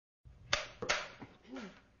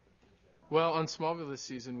Well, on Smallville this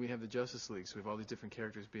season, we have the Justice League, so we have all these different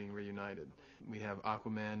characters being reunited. We have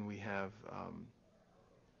Aquaman, we have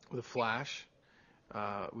the Flash,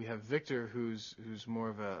 we have Victor, who's more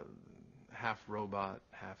of a half robot,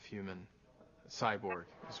 half human. Cyborg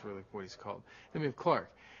is really what he's called. Then we have Clark.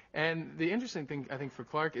 And the interesting thing, I think, for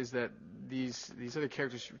Clark is that these other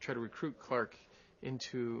characters try to recruit Clark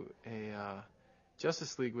into a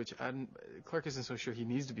Justice League, which Clark isn't so sure he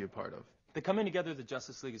needs to be a part of. The coming together of the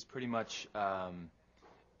Justice League is pretty much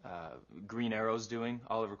Green Arrow's doing,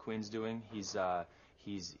 Oliver Queen's doing. He's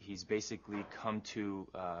basically come to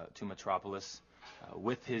Metropolis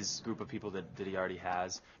with his group of people that he already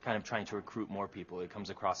has, kind of trying to recruit more people. He comes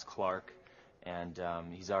across Clark, and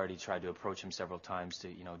he's already tried to approach him several times to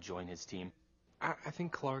join his team. I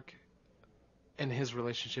think Clark and his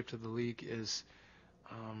relationship to the League is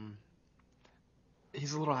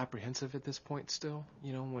he's a little apprehensive at this point still,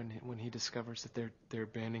 when he discovers that they're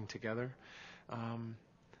banding together.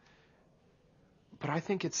 But I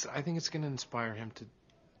think it's going to inspire him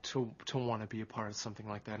to want to be a part of something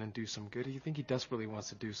like that and do some good. I think he desperately wants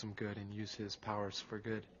to do some good and use his powers for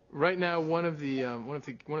good. Right now, one of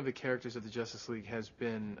the characters of the Justice League has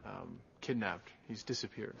been kidnapped. He's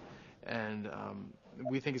disappeared, and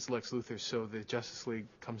we think it's Lex Luthor. So the Justice League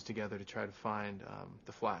comes together to try to find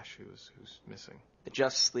the Flash, who's missing. The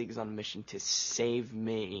Justice League is on a mission to save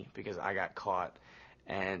me because I got caught,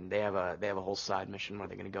 and they have a whole side mission where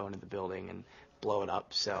they're going to go into the building and blow it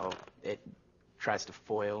up. So it tries to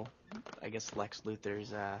foil, I guess, Lex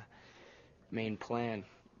Luthor's main plan.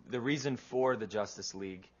 The reason for the Justice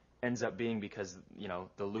League ends up being because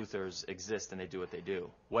the Luthors exist and they do what they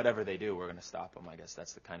do. Whatever they do, we're going to stop them. I guess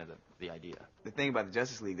that's the idea. The thing about the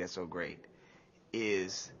Justice League that's so great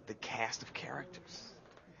is the cast of characters.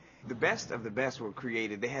 The best of the best were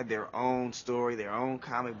created. They had their own story, their own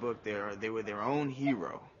comic book. They were their own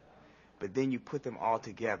hero. But then you put them all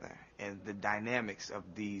together, and the dynamics of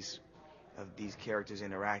these characters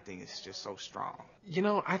interacting is just so strong.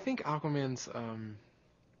 I think Aquaman's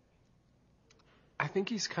I think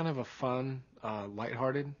he's kind of a fun,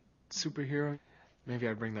 lighthearted superhero. Maybe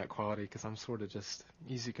I bring that quality because I'm sort of just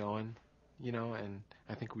easygoing, and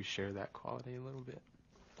I think we share that quality a little bit.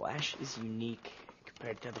 Flash is unique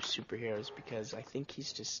compared to other superheroes because I think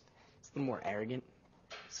he's a little more arrogant.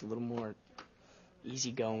 He's a little more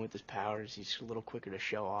easygoing with his powers. He's a little quicker to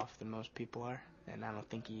show off than most people are, and I don't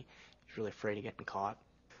think he's really afraid of getting caught.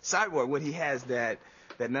 Cyborg, what he has that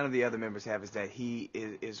none of the other members have is that he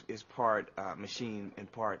is part machine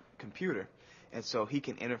and part computer, and so he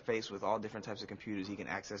can interface with all different types of computers. He can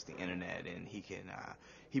access the internet, and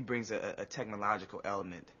he brings a technological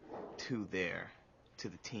element to the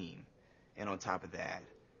team, and on top of that,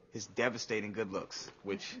 his devastating good looks,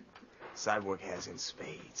 which Cyborg has in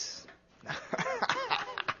spades.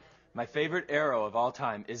 My favorite arrow of all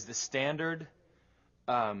time is the standard,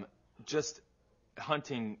 just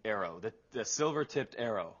hunting arrow, the silver-tipped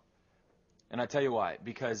arrow. And I tell you why,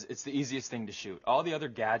 because it's the easiest thing to shoot. All the other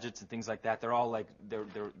gadgets and things like that, they're all like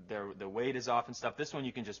the weight is off and stuff. This one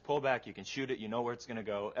you can just pull back, you can shoot it, you know where it's going to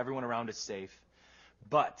go. Everyone around is safe.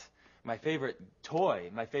 But my favorite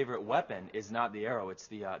toy, my favorite weapon is not the arrow, it's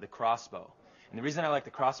the crossbow. And the reason I like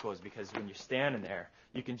the crossbow is because when you're standing there,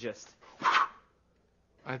 you can just...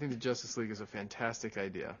 I think the Justice League is a fantastic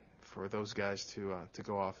idea for those guys to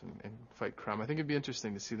go off and fight crime. I think it'd be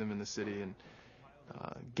interesting to see them in the city and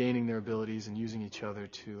gaining their abilities and using each other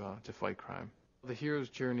to fight crime. The hero's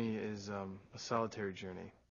journey is a solitary journey.